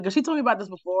because she told me about this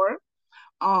before.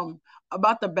 Um,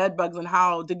 about the bed bugs and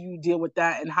how did you deal with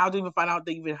that, and how did you even find out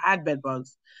that you even had bed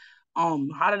bugs?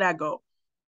 How did that go?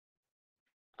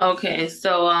 Okay,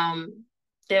 so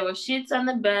there were sheets on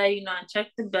the bed. I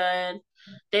checked the bed.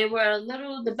 The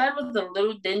bed was a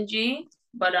little dingy,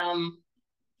 but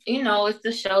it's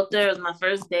the shelter. It was my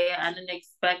first day. I didn't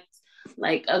expect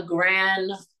like a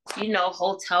grand,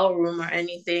 hotel room or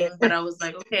anything. But I was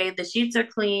like, okay, the sheets are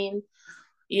clean.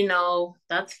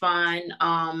 That's fine.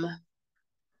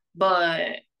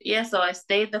 But yeah, so I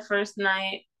stayed the first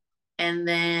night, and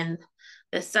then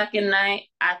the second night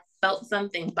I felt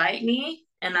something bite me,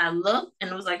 and I looked, and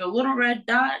it was like a little red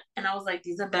dot, and I was like,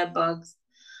 these are bed bugs.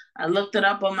 I looked it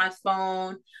up on my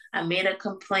phone. I made a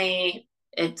complaint.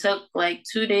 It took like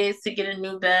 2 days to get a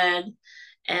new bed.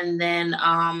 And then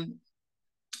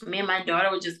me and my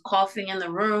daughter were just coughing in the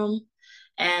room.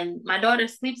 And my daughter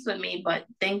sleeps with me, but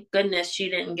thank goodness she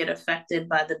didn't get affected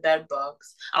by the bed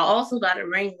bugs. I also got a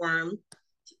ringworm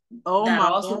Oh that my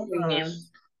also came.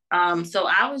 gosh. So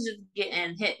I was just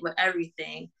getting hit with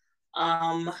everything.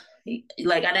 Um,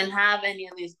 like I didn't have any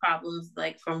of these problems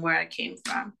like from where I came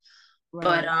from.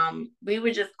 But Right. we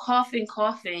were just coughing,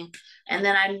 and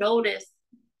then I noticed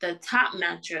the top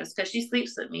mattress because she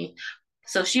sleeps with me.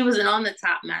 So she wasn't on the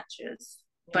top mattress.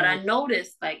 But Right. I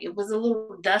noticed like it was a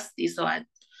little dusty. So I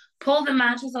pulled the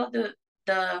mattress off the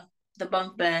the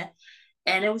bunk bed,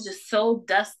 and it was just so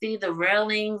dusty, the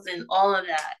railings and all of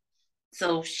that.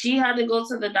 So she had to go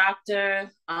to the doctor.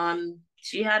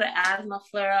 She had an asthma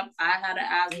flare up. I had an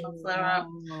asthma Oh, flare up.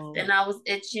 wow. Then I was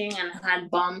itching and had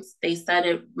bumps.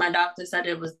 My doctor said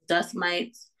it was dust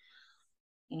mites.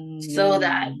 So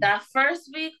that Mm. that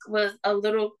first week was a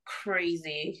little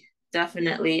crazy.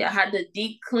 Definitely. I had to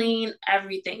deep clean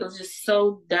everything. It was just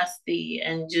so dusty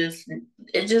and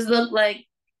it just looked like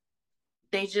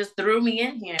they just threw me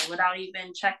in here without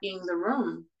even checking the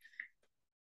room.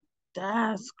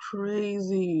 That's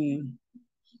crazy.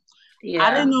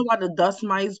 I didn't Yeah. know about the dust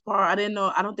mites part. I didn't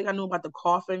know. I don't think I knew about the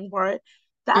coughing part.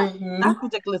 That's Mm-hmm.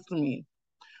 ridiculous to me.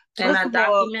 And First I of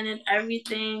all, documented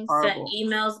everything, sent horrible.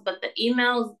 emails, but the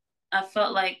emails I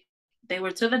felt like they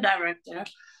were to the director,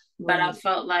 but I Right.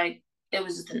 felt like it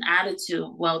was just an attitude.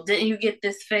 Well, didn't you get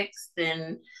this fixed?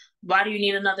 And why do you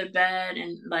need another bed?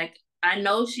 And like I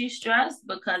know she's stressed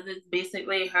because it's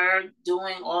basically her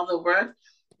doing all the work.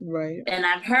 Right. And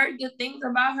I've heard good things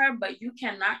about her, but you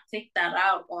cannot take that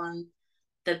out on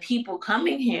the people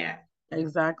coming here.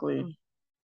 Exactly.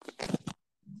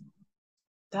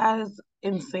 That is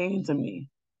insane to me.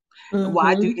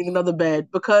 Why do you Mm-hmm. need another bed?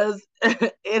 Because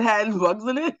it had bugs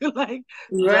in it, like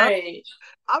dust. Right.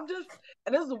 I'm just,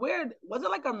 and this is weird. Was it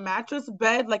like a mattress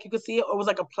bed, like you could see it, or was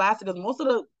it like a plastic? Because most of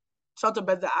the shelter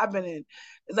beds that I've been in,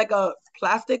 it's like a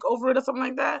plastic over it or something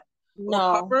like that, or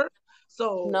No, cover.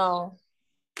 So no.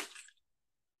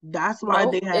 that's why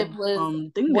they Nope. had It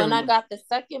was things when in I them. got the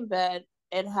second bed,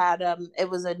 it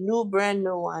was a brand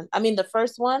new one. I mean the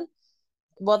first one,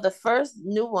 well the first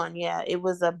new one, yeah, it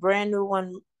was a brand new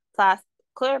one, plastic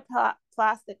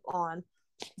plastic on.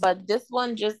 But this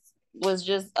one just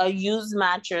a used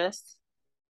mattress.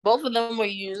 Both of them were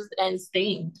used and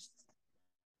stained.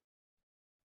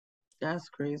 That's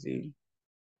crazy.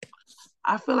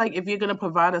 I feel like if you're gonna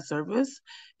provide a service,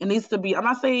 it needs to be. I'm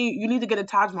not saying you need to get a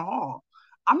Taj Mahal.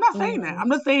 I'm not saying that. Mm-hmm.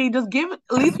 I'm just saying just give at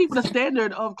least people the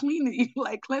standard of cleaning,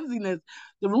 like cleanliness.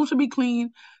 The room should be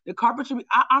clean. The carpet should be.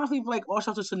 I honestly feel like all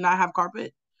shelters should not have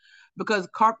carpet because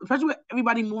carpet, especially with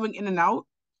everybody moving in and out,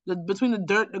 between the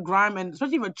dirt, the grime, and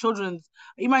especially for children's,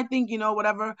 you might think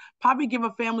whatever. Probably give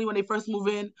a family when they first move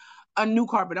in a new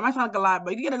carpet. That might sound like a lot,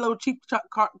 but you can get a little cheap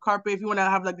carpet if you want to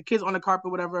have like the kids on the carpet,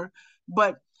 whatever.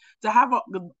 But to have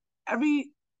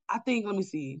every, I think, let me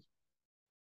see,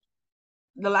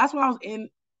 the last one I was in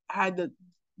had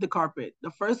the carpet.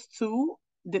 The first two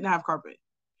didn't have carpet.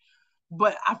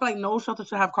 But I feel like no shelter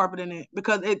should have carpet in it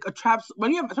because it attracts,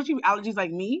 when you have, especially with allergies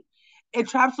like me, it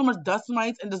traps so much dust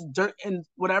mites and just dirt and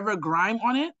whatever grime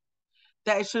on it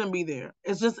that it shouldn't be there.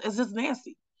 It's just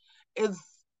nasty. It's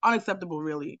unacceptable,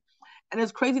 really. And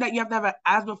it's crazy that you have to have an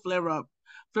asthma flare up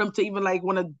for them to even like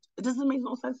want to. It doesn't make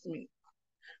no sense to me.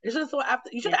 It should so after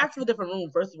you should Yeah. ask for a different room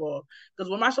first of all, because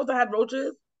when my shelter had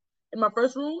roaches in my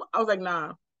first room, I was like,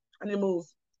 nah, I need to move.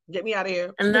 Get me out of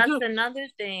here. And that's another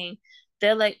thing.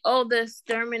 They're like, oh, the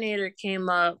exterminator came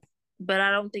up, but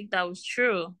I don't think that was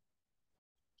true.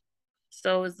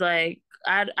 So it's like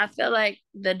I feel like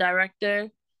the director,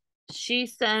 she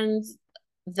sends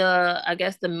I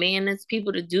guess the maintenance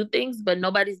people to do things, but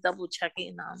nobody's double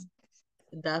checking them.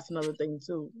 That's another thing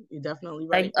too. You're definitely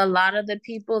Like right. a lot of the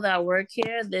people that work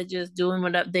here, they're just doing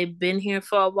whatever. They've been here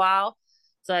for a while,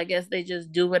 So I guess they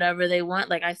just do whatever they want.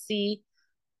 Like I see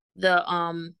the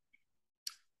um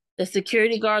the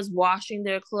security guards washing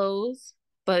their clothes,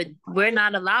 but we're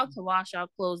not allowed to wash our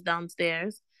clothes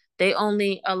downstairs. They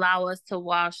only allow us to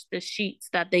wash the sheets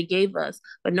that they gave us,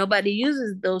 but nobody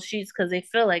uses those sheets because they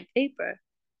feel like paper.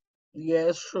 Yeah,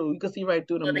 it's true. You can see right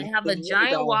through So them. they have They a really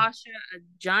giant don't. washer, a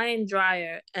giant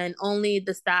dryer, and only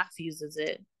the staff uses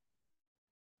it.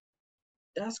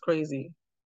 That's crazy.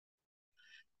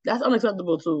 That's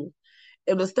unacceptable too.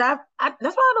 If the staff, that's why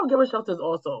I don't give a shelters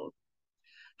also.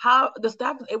 How the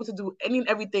staff is able to do any and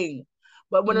everything.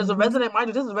 But when there's a Mm-hmm. resident, mind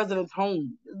you, this is a resident's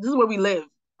home. This is where we live,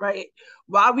 right?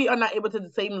 Why we are not able to the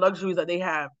same luxuries that they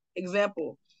have.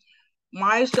 Example,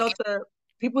 my shelter,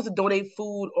 people to donate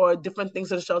food or different things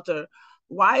to the shelter.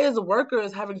 Why is the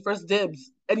workers having first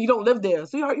dibs and you don't live there?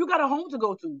 So you got a home to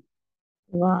go to.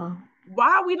 Wow.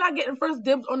 Why are we not getting first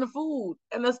dibs on the food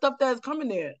and the stuff that's coming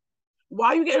there? Why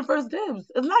are you getting first dibs?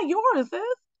 It's not yours, sis.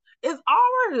 It's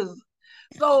ours.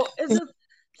 So it's just,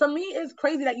 to me, it's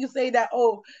crazy that you say that,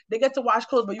 oh, they get to wash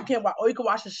clothes, but you can't wash, or you can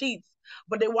wash the sheets,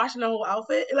 but they're washing the whole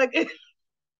outfit. Like, it's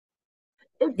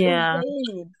Yeah.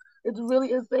 insane. It's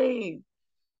really insane.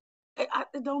 It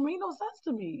don't make no sense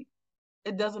to me.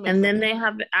 It doesn't make And sense. then they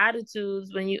have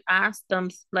attitudes when you ask them,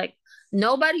 like,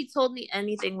 nobody told me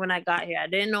anything when I got here. I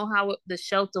didn't know how the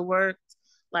shelter worked.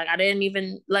 Like, I didn't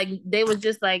even, like, they was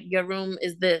just like, your room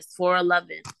is this,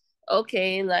 411.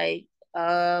 Okay, like,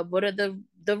 what are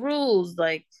the rules?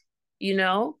 Like, you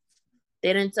know,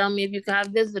 they didn't tell me if you could have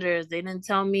visitors. They didn't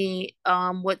tell me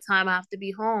what time I have to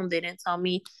be home. They didn't tell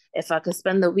me if I could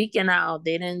spend the weekend out.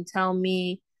 They didn't tell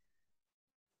me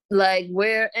like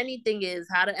where anything is,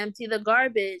 how to empty the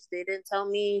garbage. They didn't tell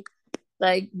me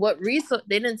like what resource.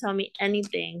 They didn't tell me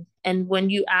anything. And when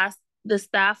you ask the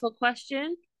staff a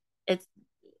question, it's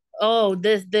oh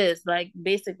this like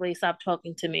basically stop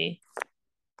talking to me.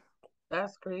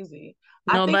 That's crazy.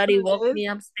 I think Nobody what it woke is, me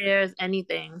upstairs.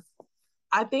 Anything.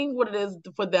 I think what it is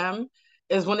for them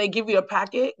is when they give you a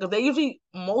packet, because they usually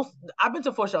I've been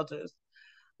to 4 shelters.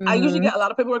 I usually Mm-hmm. get a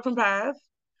lot of paperwork from Path.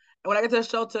 And when I get to the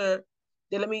shelter,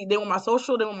 they want my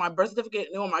social, they want my birth certificate,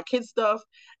 they want my kids' stuff,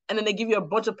 and then they give you a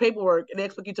bunch of paperwork and they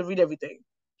expect you to read everything.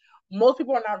 Most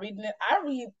people are not reading it.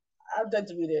 I've done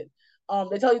to read it.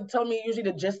 They tell me usually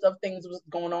the gist of things was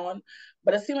going on,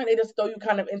 but it seems like they just throw you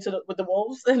kind of into with the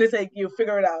wolves, and they say you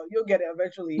figure it out, you'll get it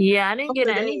eventually. Yeah, I didn't Couple get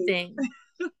of days. anything.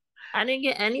 I didn't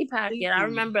get any packet. I Crazy.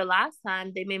 remember last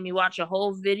time they made me watch a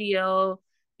whole video,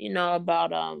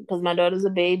 about because my daughter's a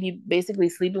baby, basically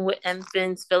sleeping with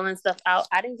infants, filling stuff out.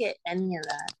 I didn't get any of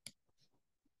that.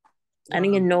 I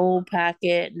didn't get Wow. no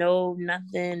packet, no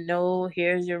nothing, no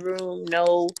here's your room,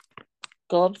 no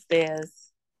go upstairs.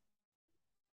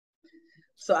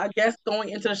 So I guess going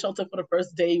into the shelter for the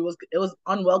first day was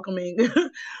unwelcoming, Yeah.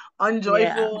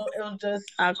 unjoyful. It was just,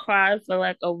 I cried for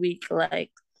like a week.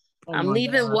 Like oh I'm my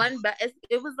leaving god, one bad.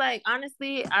 It was like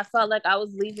honestly, I felt like I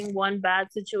was leaving one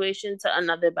bad situation to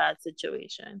another bad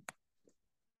situation.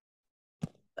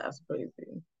 that's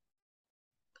crazy.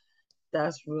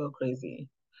 That's real crazy.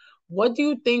 What do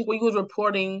you think when you was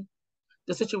reporting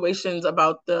the situations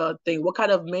about the thing? What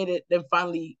kind of made it then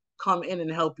finally come in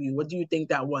and help you? What do you think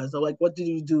that was? Or like, what did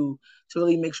you do to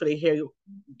really make sure they hear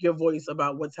your voice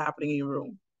about what's happening in your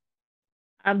room?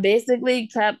 I basically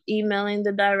kept emailing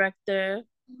the director.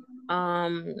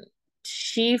 Um,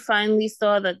 she finally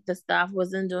saw that the staff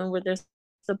wasn't doing what they're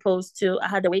supposed to. I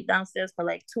had to wait downstairs for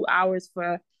like 2 hours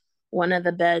for one of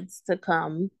the beds to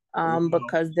come. Wow.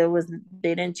 Because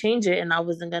they didn't change it, and I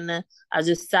wasn't gonna. I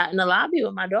just sat in the lobby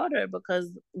with my daughter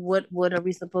because what are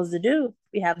we supposed to do?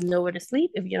 We have nowhere to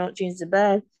sleep if you don't change the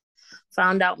bed.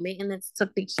 Found out maintenance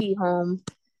took the key home.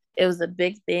 It was a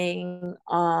big thing.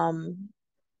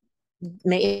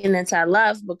 Maintenance I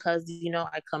left because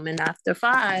I come in after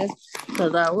 5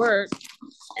 because I work,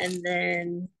 and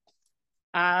then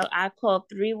I called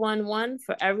 311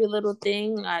 for every little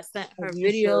thing. I sent As her you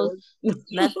videos, should.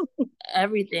 mess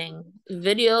everything,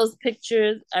 videos,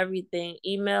 pictures, everything,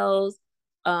 emails.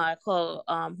 I called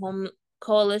home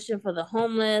coalition for the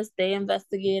homeless. They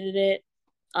investigated it.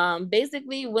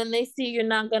 Basically, when they see you're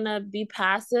not gonna be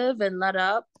passive and let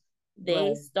up, they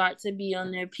Right. start to be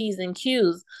on their P's and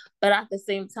Q's. But at the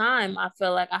same time, I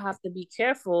feel like I have to be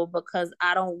careful because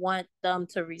I don't want them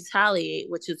to retaliate,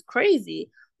 which is crazy.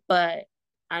 But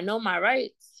I know my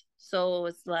rights. So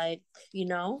it's like, you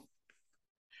know,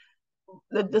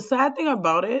 The sad thing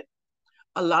about it,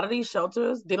 a lot of these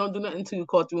shelters, they don't do nothing until you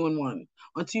call 311,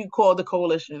 until you call the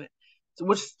coalition,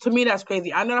 which to me, that's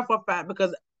crazy. I know that for a fact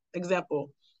because,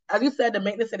 example, as you said, the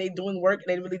maintenance said they doing work and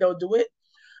they really don't do it.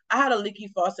 I had a leaky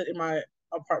faucet in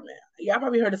apartment. Yeah, I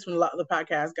probably heard this from a lot of the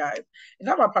podcast guys. It's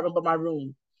not my apartment, but my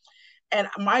room. And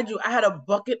mind you, I had a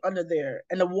bucket under there,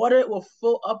 and the water will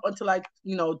fill up until I,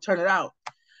 turn it out.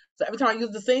 So every time I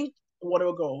use the sink, the water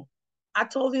will go. I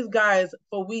told these guys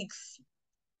for weeks,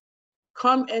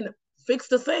 come and fix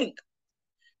the sink.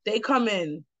 They come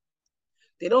in.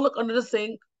 They don't look under the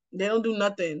sink. They don't do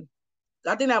nothing.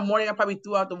 I think that morning I probably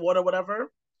threw out the water,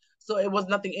 whatever. So it was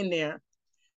nothing in there.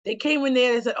 They came in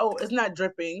there and said, "Oh, it's not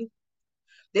dripping."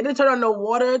 They didn't turn on no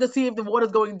water to see if the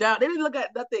water's going down. They didn't look at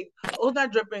nothing. Oh, it's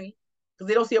not dripping because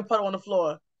they don't see a puddle on the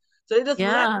floor. So they just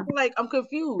left. Like, I'm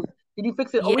confused. Did you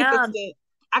fix it? Oh, we fixed it.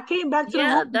 I came back to the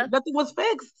room. Nothing was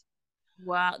fixed.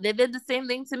 Wow. They did the same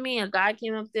thing to me. A guy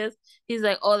came upstairs. He's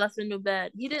like, "Oh, that's a new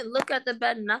bed." He didn't look at the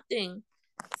bed, nothing.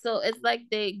 So it's like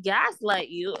they gaslight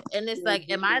you. And it's like,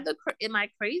 am I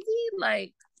crazy?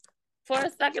 Like, for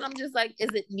a second, I'm just like, is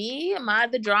it me? Am I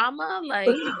the drama? Like,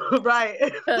 right.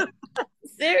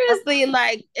 Seriously,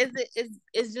 like,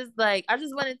 it's just like, I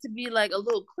just want it to be like a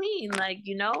little clean, like,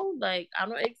 like, I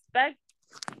don't expect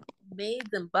maids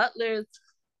and butlers,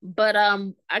 but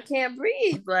I can't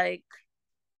breathe. Like,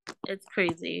 it's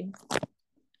crazy.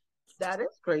 That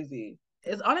is crazy.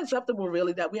 It's unacceptable,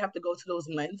 really, that we have to go to those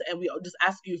lengths and we just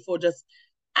ask you for just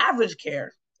average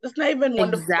care. It's not even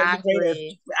wonderful.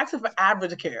 Exactly. We're asking for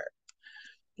average care.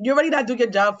 You're already not doing your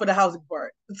job for the housing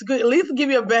part. It's good. At least give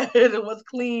you a bed that was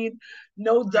clean,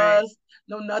 no dust,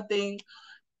 no nothing.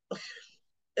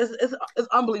 It's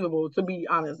unbelievable, to be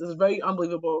honest. It's very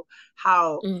unbelievable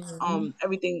how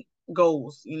everything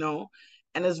goes,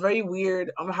 and it's very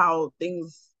weird how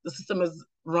the system is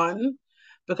run,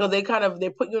 because they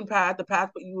put you in path, the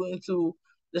path put you into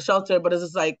the shelter, but it's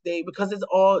just like because it's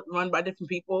all run by different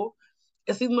people.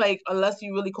 It seems like unless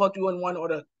you really call 311 or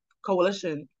the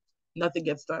coalition, nothing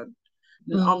gets done.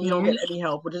 You don't get any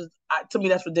help, which is, to me,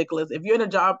 that's ridiculous. If you're in a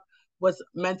job what's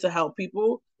meant to help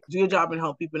people, do your job and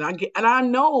help people. And I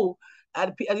know,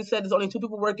 as you said, there's only 2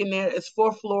 people working there. It's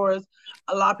 4 floors.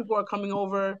 A lot of people are coming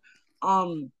over.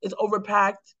 It's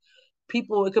overpacked.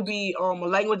 People, it could be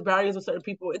language barriers with certain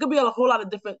people. It could be a whole lot of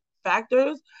different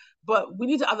factors, but we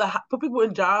need to either put people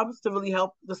in jobs to really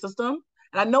help the system.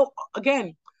 And I know,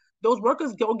 again, those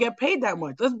workers don't get paid that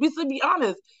much. Let's be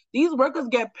honest. These workers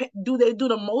do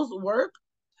the most work,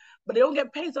 but they don't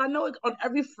get paid. So I know on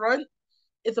every front,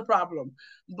 it's a problem.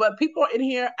 But people are in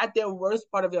here at their worst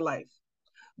part of their life.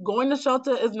 Going to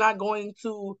shelter is not going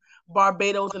to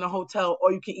Barbados in a hotel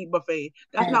or you can eat buffet.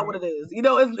 That's not what it is.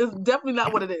 It's definitely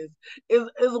not what it is.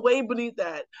 It's way beneath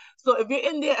that. So if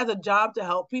you're in there as a job to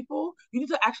help people, you need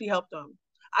to actually help them.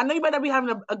 I know you might not be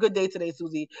having a good day today,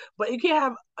 Susie, but you can't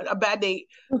have a bad day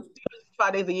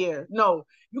 5 days a year. No,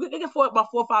 you can get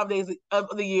about 4 or 5 days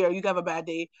of the year. You can have a bad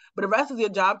day, but the rest is your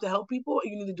job to help people,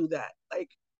 and you need to do that. Like,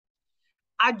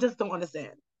 I just don't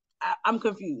understand. I'm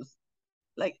confused.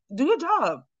 Like, do your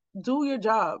job. Do your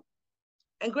job.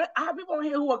 And I have people on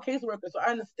here who are caseworkers, so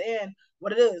I understand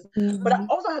what it is. Mm-hmm. But I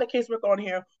also had a caseworker on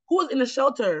here who was in a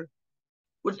shelter,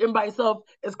 which in by itself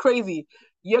is crazy.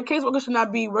 Your caseworker should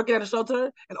not be working at a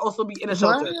shelter and also be in a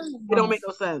shelter. It don't make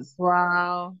no sense.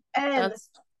 Wow. And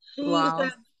she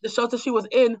said the shelter she was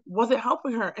in wasn't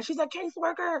helping her. And she's a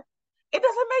caseworker. It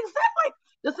doesn't make sense. Like,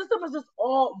 the system is just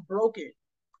all broken.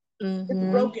 Mm-hmm.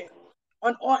 It's broken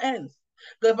on all ends.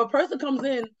 Because if a person comes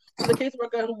in with a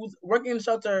caseworker who's working in a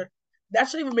shelter, that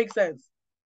shouldn't even make sense.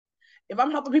 If I'm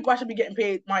helping people, I should be getting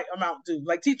paid my amount too.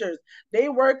 Like teachers, they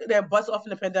work their butts off in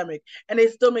the pandemic and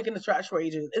they're still making the trash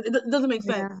wages. It doesn't make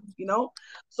sense,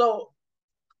 So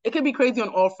it can be crazy on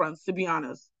all fronts, to be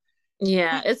honest.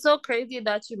 Yeah, it's so crazy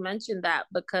that you mentioned that,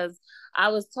 because I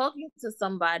was talking to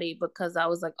somebody because I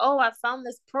was like, oh, I found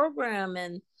this program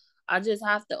and I just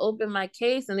have to open my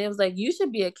case. And it was like, you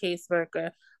should be a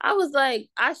caseworker. I was like,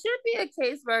 I should be a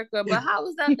caseworker, but how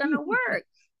is that going to work?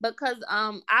 Because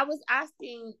I was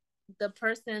asking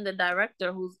the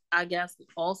director, who's, I guess,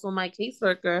 also my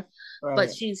caseworker, right.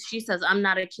 But she says, I'm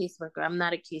not a caseworker. I'm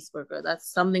not a caseworker.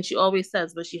 That's something she always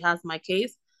says, but she has my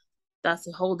case. That's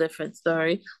a whole different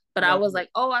story. But I was like,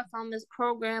 oh, I found this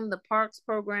program, the Parks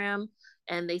program.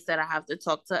 And they said I have to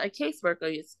talk to a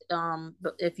caseworker.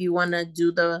 If you want to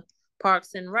do the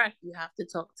Parks and Rec, you have to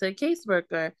talk to a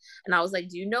caseworker. And I was like,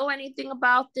 do you know anything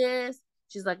about this?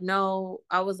 She's like, no.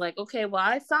 I was like, okay, well,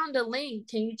 I found a link.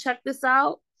 Can you check this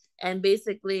out? And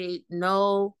basically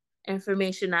no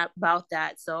information about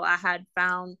that. So I had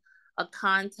found a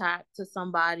contact to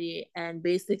somebody and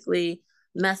basically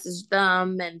messaged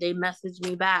them and they messaged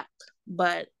me back.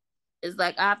 But it's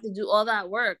like, I have to do all that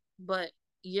work, but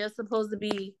you're supposed to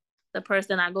be the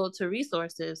person I go to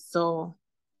resources. So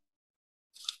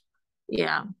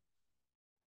yeah.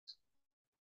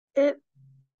 It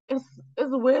it's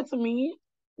weird to me.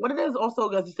 What it is also,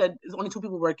 as you said, is only 2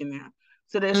 people working there,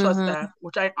 so there's short staff,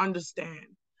 which I understand.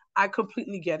 I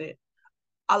completely get it.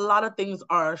 A lot of things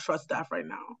are short staff right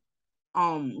now.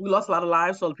 We lost a lot of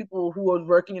lives, so people who are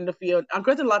working in the field. I'm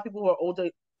granted a lot of people who are older,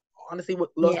 honestly,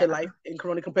 lost their life in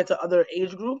Corona compared to other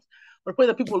age groups. But for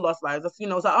the people who lost lives, that's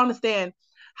so I understand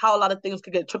how a lot of things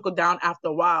could get trickled down after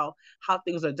a while, how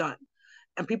things are done.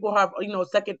 And people have,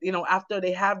 second, after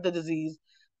they have the disease,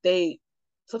 they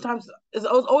sometimes it's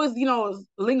always,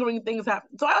 lingering things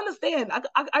happen. So I understand.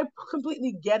 I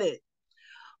completely get it.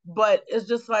 But it's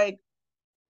just like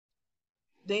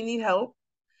they need help,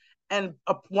 and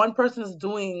one person is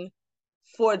doing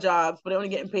 4 jobs, but they're only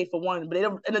getting paid for one. But they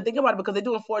don't, and then think about it, because they're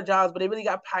doing 4 jobs, but they really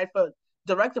got paid for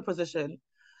director position,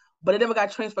 but they never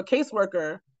got trained for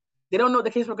caseworker. They don't know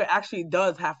what the caseworker actually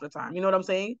does half the time. You know what I'm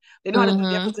saying? They know how to do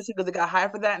their position because they got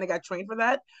hired for that and they got trained for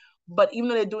that. But even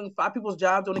though they're doing 5 people's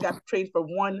jobs, they only got trained for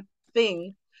one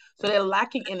thing. So they're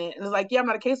lacking in it. And it's like, yeah, I'm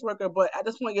not a caseworker, but at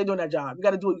this point, you're doing that job. You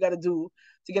got to do what you got to do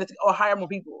to get it, or hire more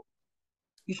people.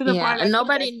 You shouldn't find and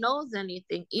nobody knows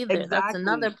anything either. Exactly. That's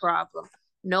another problem.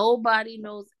 Nobody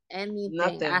knows anything.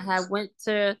 Nothing. I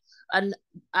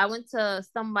went to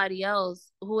somebody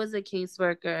else who is a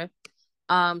caseworker.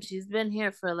 She's been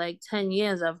here for like 10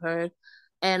 years, I've heard.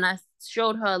 And I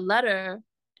showed her a letter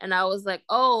and I was like,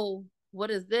 oh,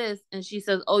 what is this? And she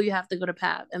says, oh, you have to go to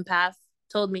PATH. And PATH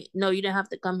told me, no, you didn't have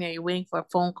to come here. You're waiting for a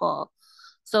phone call.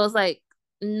 So it's like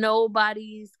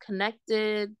nobody's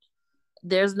connected.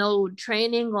 There's no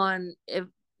training on if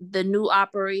the new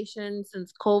operation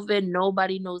since COVID.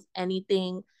 Nobody knows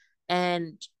anything.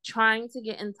 And trying to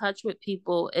get in touch with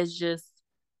people is just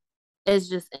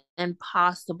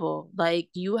impossible. Like,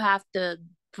 you have to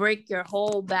break your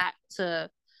whole back to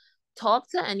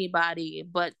talk to anybody,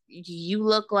 but you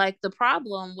look like the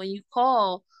problem when you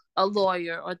call a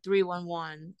lawyer or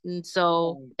 311. And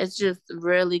so it's just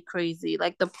really crazy.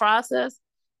 Like, the process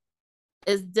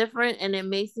is different and it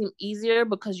may seem easier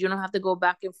because you don't have to go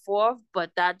back and forth, but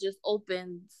that just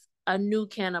opens a new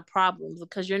can of problems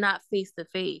because you're not face to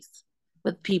face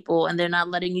with people and they're not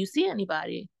letting you see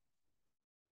anybody.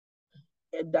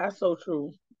 That's so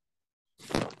true.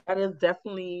 That is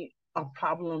definitely a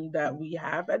problem that we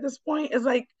have at this point. It's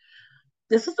like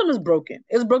the system is broken.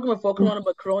 It's broken before Corona,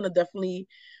 but Corona definitely,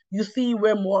 you see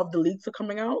where more of the leaks are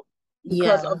coming out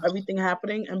because of everything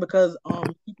happening, and because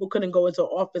people couldn't go into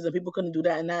office and people couldn't do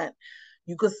that and that.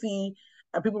 You could see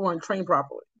people weren't trained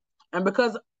properly, and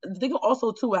because the thing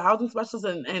also too with housing specialists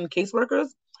and caseworkers,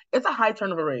 it's a high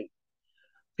turnover rate.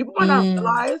 People might not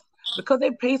realize, because they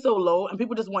pay so low and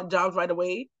people just want jobs right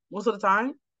away most of the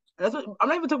time. That's what I'm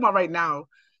not even talking about right now.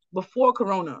 Before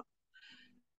Corona,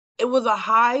 it was a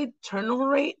high turnover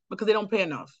rate because they don't pay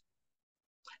enough,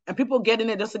 and people get in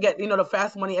it just to get the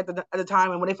fast money at the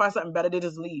time. And when they find something better, they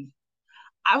just leave.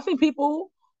 I've seen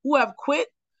people who have quit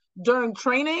during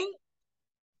training,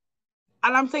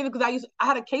 and I'm saying it because I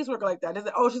had a caseworker like that. They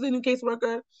said, "Oh, she's a new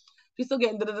caseworker. She's still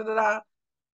getting da da da da."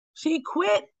 She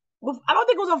quit. I don't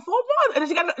think it was a full month, and then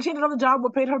she had another job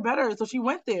that paid her better, so she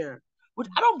went there. Which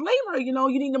I don't blame her. You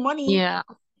need the money. Yeah.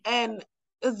 And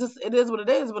it is what it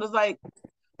is. But it's like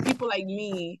people like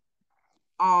me,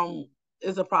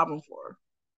 is a problem for her.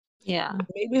 Yeah.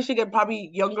 Maybe she get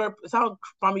probably younger. It sounds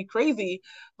probably crazy,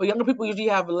 but younger people usually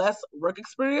have less work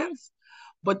experience.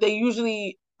 But they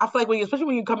usually, I feel like especially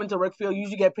when you come into work field, you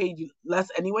usually get paid less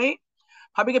anyway.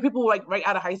 Probably get people like right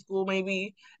out of high school,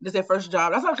 maybe this their first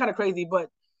job. That sounds kind of crazy,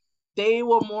 but they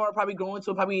were more probably going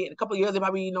to probably in a couple of years. They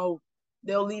probably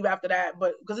they'll leave after that,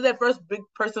 but because it's their first big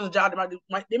person's job,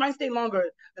 they might stay longer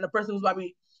than a person who's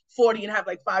probably 40 and have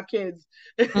like 5 kids,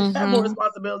 have more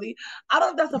responsibility. I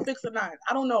don't know if that's a fix or not.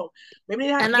 I don't know. Maybe they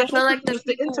have and to I get feel like the just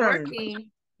people intern.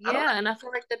 Working, and I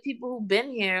feel like the people who've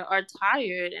been here are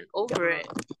tired and over it.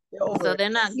 So they're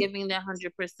not giving their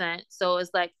 100%. So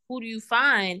it's like, who do you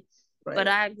find? Right. But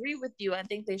I agree with you. I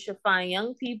think they should find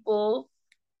young people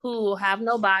who have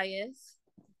no bias,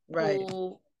 right?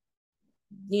 Who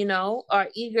are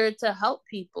eager to help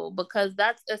people, because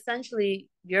that's essentially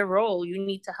your role. You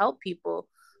need to help people.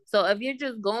 So if you're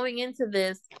just going into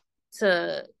this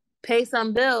to pay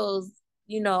some bills,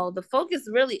 the focus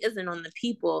really isn't on the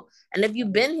people. And if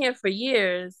you've been here for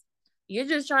years, you're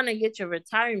just trying to get your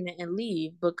retirement and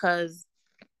leave because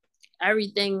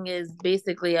everything is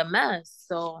basically a mess.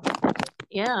 So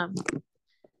yeah,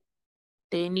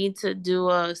 they need to do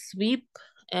a sweep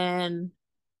and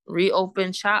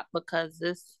reopen shop because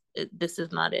this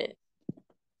is not it.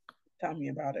 Tell me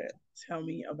about it.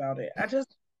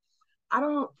 I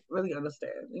don't really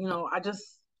understand.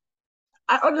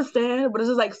 I understand, but it's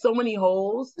just like so many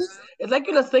holes. It's like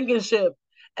you're a sinking ship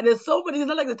And there's so many. It's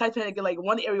not like the Titanic. Like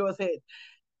one area was hit.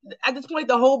 At this point,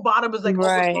 the whole bottom is like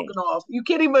almost broken off. You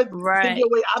can't even dig your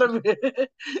way out of it.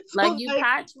 So like you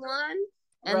patch one,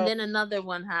 and right. then another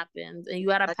one happens, and you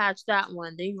gotta patch that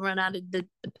one. Then you run out of the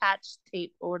patch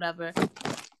tape or whatever.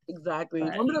 Exactly.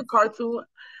 But remember the cartoon?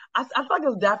 I feel like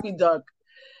it's Daffy Duck.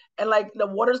 And like the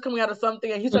water's coming out of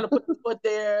something, and he's trying to put his foot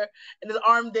there and his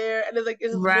arm there, and it's like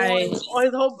it's his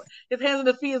hands and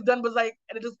his feet is done, but like,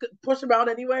 and it just push him out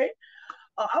anyway.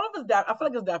 I don't know if it's Daffy. I feel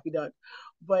like it's Daffy Duck,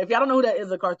 but if y'all don't know who that is,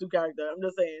 a cartoon character, I'm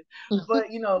just saying. But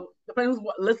you know, depending who's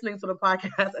listening to the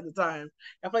podcast at the time,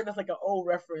 I feel like that's like an old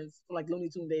reference from like Looney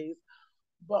Tune days.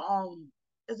 But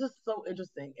it's just so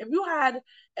interesting. If you had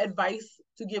advice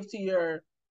to give to your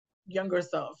younger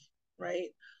self, right,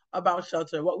 about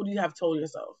shelter, what would you have told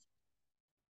yourself?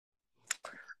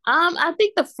 I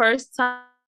think the first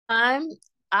time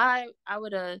I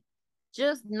would have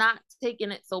just not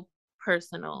taken it so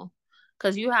personal,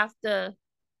 because you have to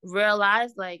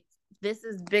realize like this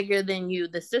is bigger than you.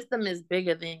 The system is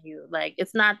bigger than you. Like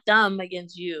it's not them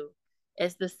against you.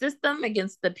 It's the system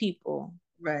against the people.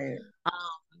 Right.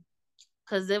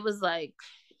 Because it was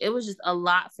just a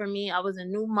lot for me. I was a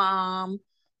new mom.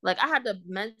 Like I had to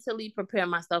mentally prepare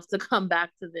myself to come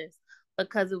back to this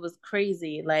because it was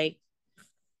crazy. Like,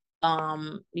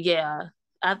 yeah.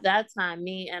 At that time,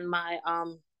 me and my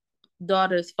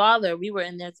daughter's father, we were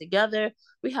in there together.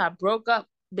 We had broke up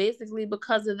basically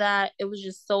because of that. It was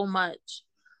just so much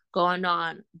going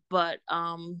on. But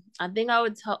I think I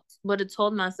would have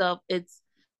told myself it's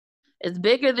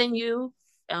bigger than you.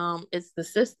 It's the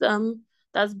system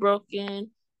that's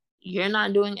broken. You're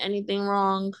not doing anything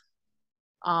wrong.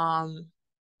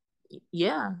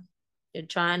 Yeah, you're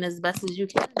trying as best as you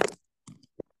can.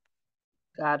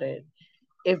 Got it.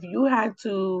 If you had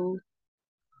to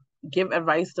give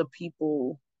advice to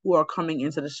people who are coming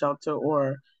into the shelter,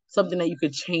 or something that you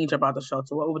could change about the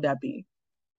shelter, what would that be?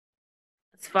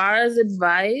 As far as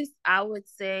advice, I would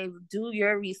say do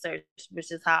your research,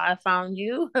 which is how I found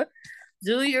you.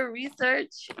 Do your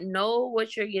research, know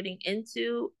what you're getting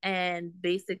into, and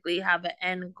basically have an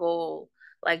end goal.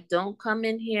 Like, don't come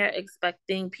in here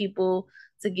expecting people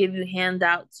to give you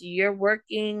handouts. You're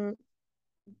working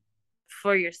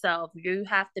for yourself. You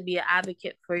have to be an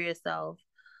advocate for yourself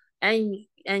and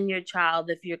your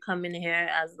child if you're coming here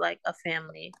as like a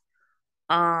family.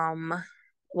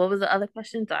 What was the other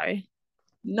question? Sorry.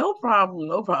 No problem.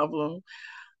 No problem.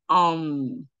 I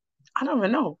don't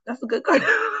even know. That's a good question.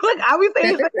 Like I be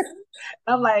saying,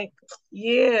 I'm like,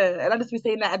 yeah, and I just be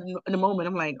saying that in the moment.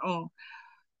 I'm like, oh,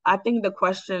 I think the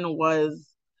question was,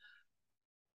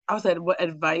 I said, what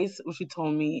advice would she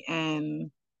told me, and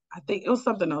I think it was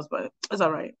something else, but it's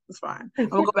all right. It's fine. I'm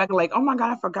gonna go back and like, oh my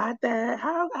god, I forgot that.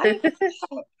 How you forget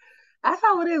that? That's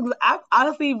how it is. I,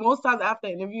 honestly, most times after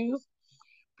interviews,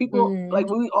 people like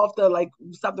when we off the like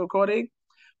stop the recording,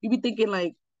 we be thinking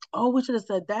like, oh, we should have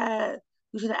said that.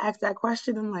 We should have asked that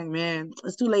question. I'm like, man,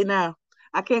 it's too late now.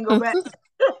 I can't go back.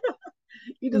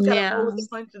 You just gotta roll with the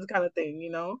punches, kind of thing,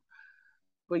 you know.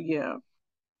 But yeah.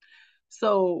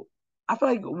 So I feel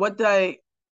like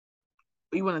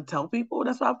you want to tell people?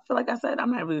 That's what I feel like I said.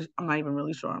 I'm not even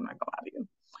really sure. I'm not gonna lie to you.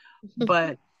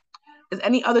 But is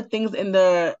any other things in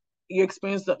your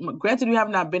experience granted you have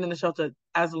not been in the shelter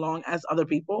as long as other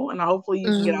people, and hopefully you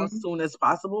can get out as soon as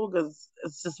possible because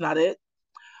it's just not it.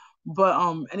 But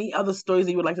any other stories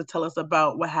that you would like to tell us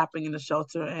about what happened in the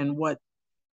shelter and what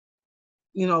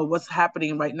what's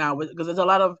happening right now, because there's a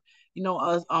lot of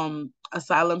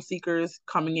asylum seekers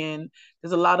coming in.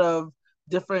 There's a lot of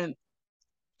different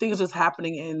things just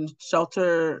happening in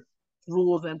shelter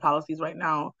rules and policies right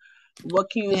now. What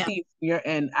can you see from your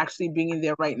end actually being in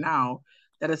there right now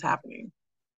that is happening?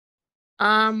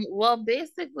 Well,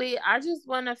 basically, I just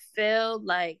want to feel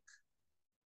like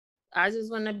I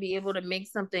just want to be able to make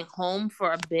something home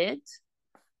for a bit.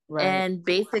 Right. And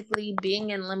basically being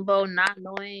in limbo, not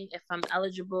knowing if I'm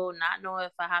eligible, not knowing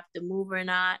if I have to move or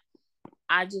not.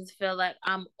 I just feel like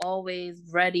I'm always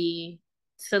ready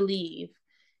to leave.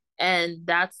 And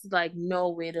that's like no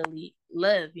way to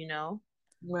live, you know?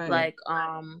 Right. Like,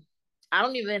 I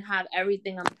don't even have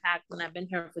everything unpacked when I've been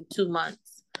here for 2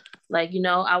 months. Like,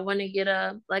 I want to get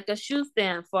a shoe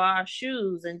stand for our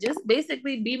shoes and just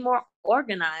basically be more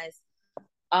organized.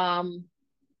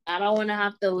 I don't want to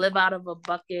have to live out of a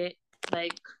bucket,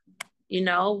 like,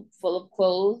 full of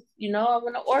clothes. I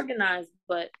want to organize,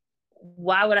 but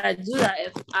why would I do that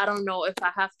if I don't know if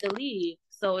I have to leave?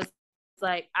 So it's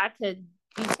like I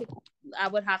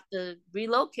would have to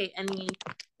relocate any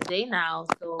day now.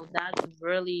 So that's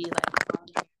really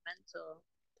like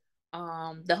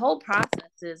mental. The whole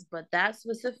process is, but that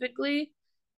specifically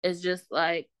is just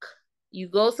like you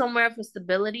go somewhere for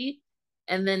stability,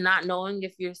 and then not knowing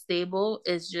if you're stable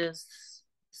is just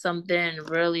something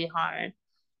really hard.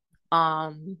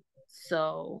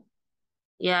 So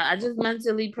yeah, I just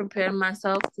mentally prepared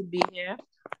myself to be here.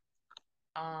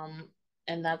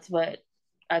 And that's what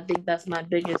I think that's my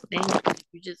biggest thing.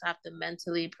 You just have to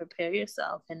mentally prepare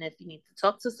yourself. And if you need to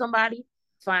talk to somebody,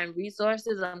 find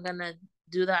resources. I'm gonna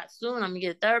do that soon. I'm gonna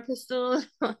get a therapist soon.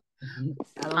 But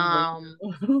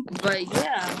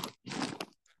yeah,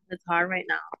 it's hard right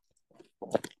now.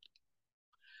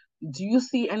 Do you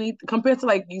see any, compared to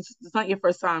like it's not your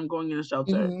first time going in a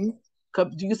shelter? Do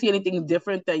you see anything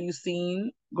different that you've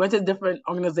seen? Granted, different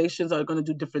organizations are going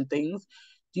to do different things.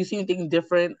 Do you see anything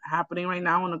different happening right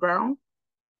now on the ground?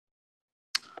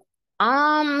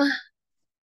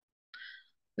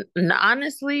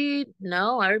 Honestly,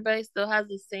 no. Everybody still has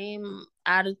the same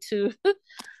attitude.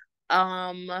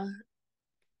 No,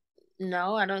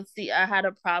 I don't see. I had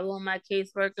a problem with my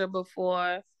caseworker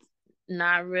before,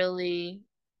 not really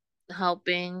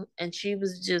helping, and she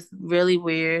was just really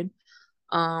weird.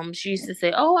 She used to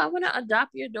say, "Oh, I want to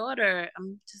adopt your daughter."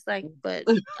 I'm just like, but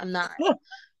I'm not.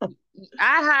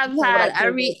 I have had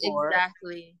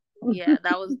exactly. Yeah,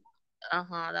 that was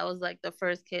that was like the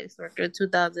first caseworker,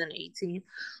 2018.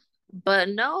 But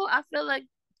no, I feel like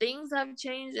things have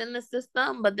changed in the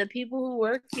system, but the people who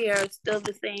work here are still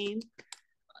the same.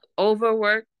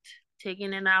 Overworked,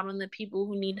 taking it out on the people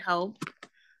who need help.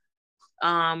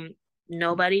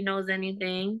 Nobody knows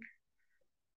anything.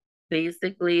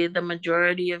 Basically, the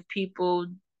majority of people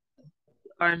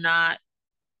are not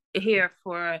here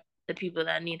for the people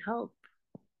that need help.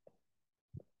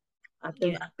 I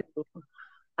think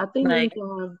we need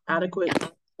to have adequate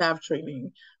staff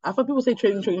training. I thought people say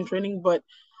training, but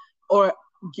or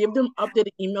give them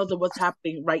updated emails of what's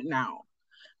happening right now.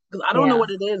 Because I don't know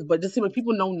what it is, but just see when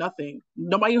people know nothing.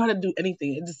 Nobody know how to do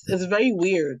anything. It's very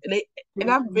weird. And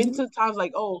I've been to times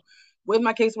like, oh, where's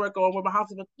my caseworker or where my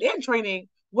hospital? They're in training.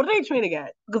 What are they training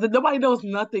at? Because nobody knows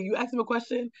nothing. You ask them a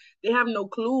question, they have no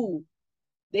clue.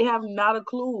 They have not a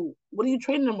clue. What are you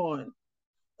training them on?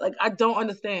 Like, I don't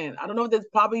understand. I don't know if that's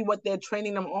probably what they're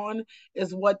training them on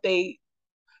is what they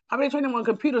probably train them on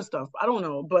computer stuff. I don't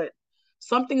know, but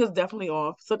something is definitely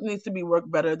off. Something needs to be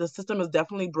worked better. The system is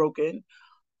definitely broken.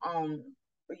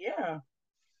 But yeah,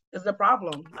 it's a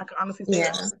problem. I can honestly say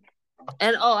that.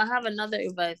 And I have another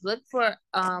advice. Look for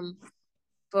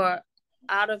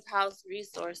out of house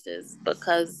resources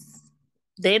because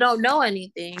they don't know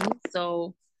anything.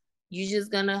 So you're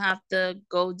just gonna have to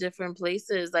go different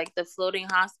places, like the floating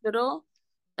hospital.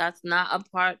 That's not a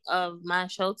part of my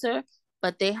shelter,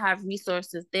 but they have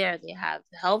resources there. They have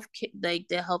health, like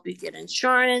they help you get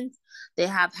insurance. They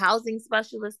have housing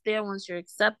specialists there once you're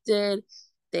accepted.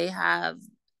 They have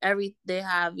They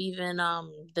have even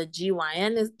the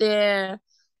GYN is there.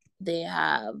 They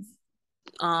have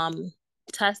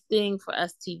testing for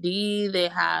STD. They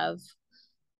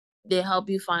help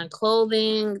you find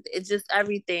clothing. It's just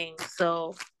everything.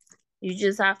 So you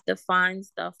just have to find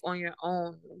stuff on your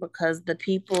own because the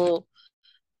people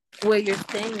where you're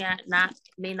staying at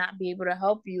may not be able to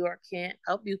help you or can't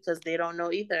help you because they don't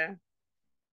know either.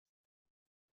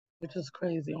 Which is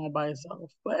crazy all by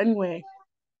itself. But anyway,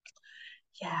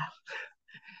 yeah.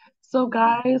 So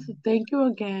guys, thank you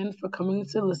again for coming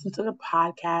to listen to the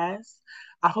podcast.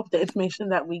 I hope the information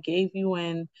that we gave you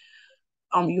and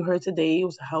you heard today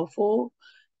was helpful.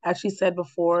 As she said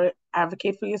before,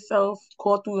 advocate for yourself.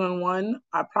 Call 311.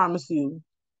 I promise you.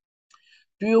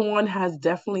 311 has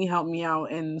definitely helped me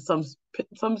out in some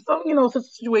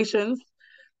situations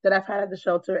that I've had at the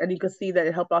shelter, and you can see that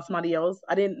it helped out somebody else.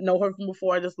 I didn't know her from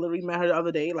before. I just literally met her the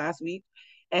other day, last week,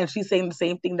 and she's saying the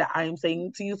same thing that I am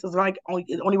saying to you. So it's like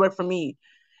it only worked for me.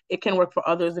 It can work for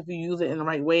others if you use it in the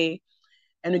right way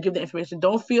and you give the information.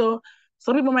 Don't feel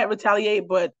some people might retaliate,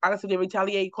 but honestly, if they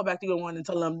retaliate, call back to your one and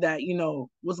tell them that you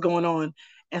know what's going on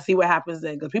and see what happens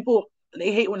then. Because people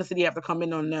they hate when the city have to come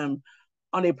in on them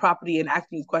on their property and ask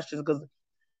these questions because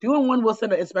 311 will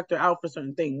send an inspector out for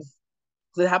certain things.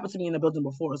 Because it happened to me in the building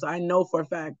before. So I know for a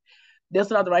fact they'll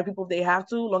send out the right people if they have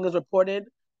to, long as reported,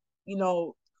 you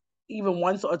know, even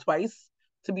once or twice,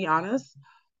 to be honest.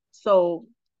 So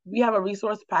we have a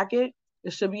resource packet.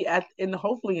 It should be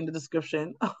hopefully in the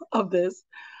description of this.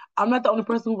 I'm not the only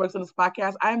person who works on this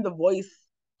podcast. I am the voice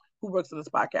who works on this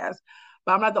podcast,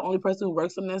 but I'm not the only person who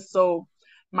works on this. So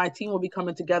my team will be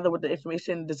coming together with the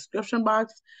information in the description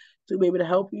box to be able to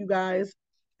help you guys.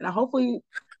 And I hopefully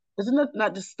this is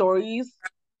not just stories.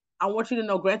 I want you to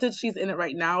know, granted, she's in it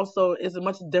right now, so it's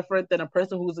much different than a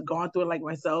person who's gone through it like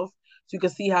myself. So you can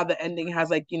see how the ending has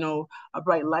like, a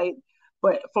bright light.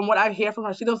 But from what I hear from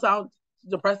her, she don't sound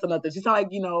depressed or nothing. She's not like,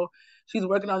 she's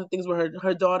working on things with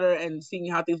her daughter and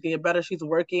seeing how things get better. She's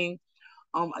working.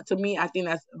 To me, I think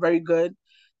that's very good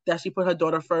that she put her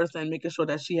daughter first and making sure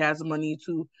that she has money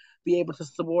to be able to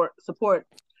support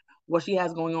what she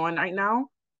has going on right now.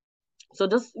 So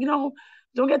just,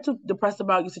 don't get too depressed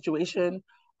about your situation.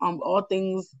 All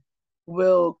things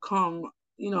will come,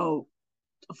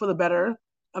 for the better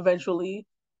eventually.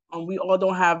 We all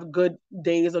don't have good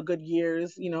days or good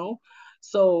years,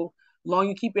 So long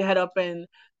you keep your head up and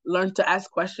learn to ask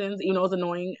questions, even though it's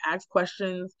annoying, ask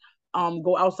questions.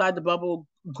 Go outside the bubble.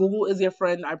 Google is your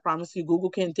friend. I promise you,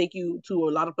 Google can take you to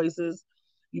a lot of places.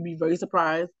 You'd be very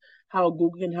surprised how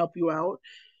Google can help you out.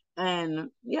 And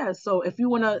yeah, so if you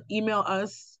want to email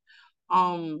us,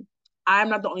 I'm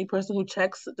not the only person who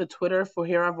checks the Twitter for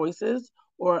Hear Our Voices,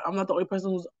 or I'm not the only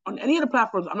person who's on any of the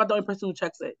platforms. I'm not the only person who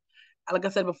checks it. Like I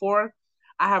said before,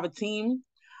 I have a team.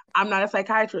 I'm not a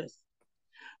psychiatrist.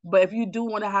 But if you do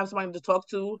want to have somebody to talk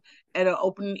to and an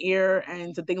open ear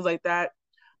and to things like that,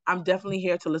 I'm definitely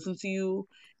here to listen to you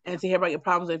and to hear about your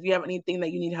problems. If you have anything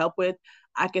that you need help with,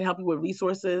 I can help you with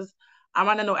resources. I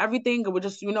might not know everything, but we're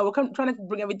just, we're trying to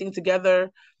bring everything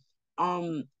together.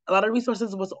 A lot of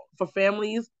resources was for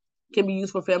families, can be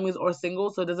used for families or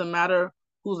singles, so it doesn't matter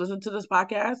who's listening to this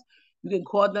podcast. You can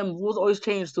call them. Rules always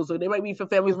change too, so they might be for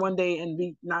families one day and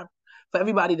be not for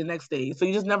everybody the next day. So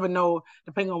you just never know,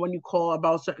 depending on when you call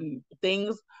about certain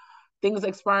things. Things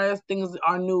expire, things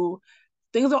are new,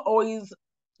 things are always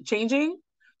changing.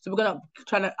 So we're gonna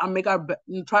try to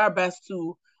try our best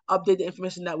to update the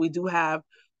information that we do have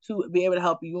to be able to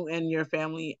help you and your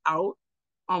family out.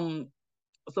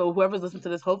 So whoever's listening to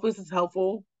this, hopefully this is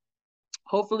helpful.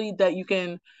 Hopefully that you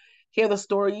can hear the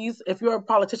stories. If you're a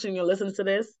politician and you're listening to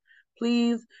this,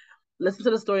 please listen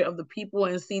to the story of the people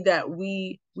and see that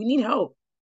we need help.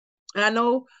 And I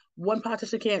know one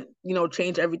politician can't,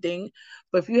 change everything,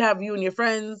 but if you have you and your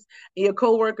friends and your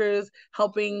coworkers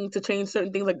helping to change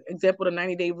certain things, like example, the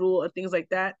 90-day rule or things like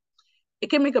that, it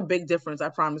can make a big difference. I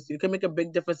promise you, it can make a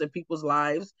big difference in people's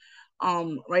lives.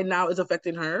 Right now it's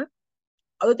affecting her.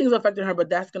 Other things are affecting her, but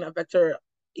that's going to affect her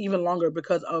even longer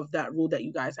because of that rule that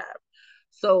you guys have.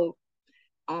 So,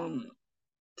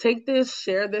 take this,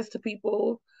 share this to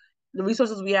people. The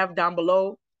resources we have down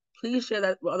below, please share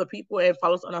that with other people and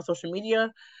follow us on our social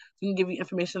media. We can give you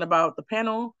information about the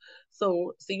panel.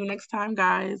 So see you next time,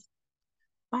 guys.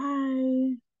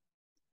 Bye.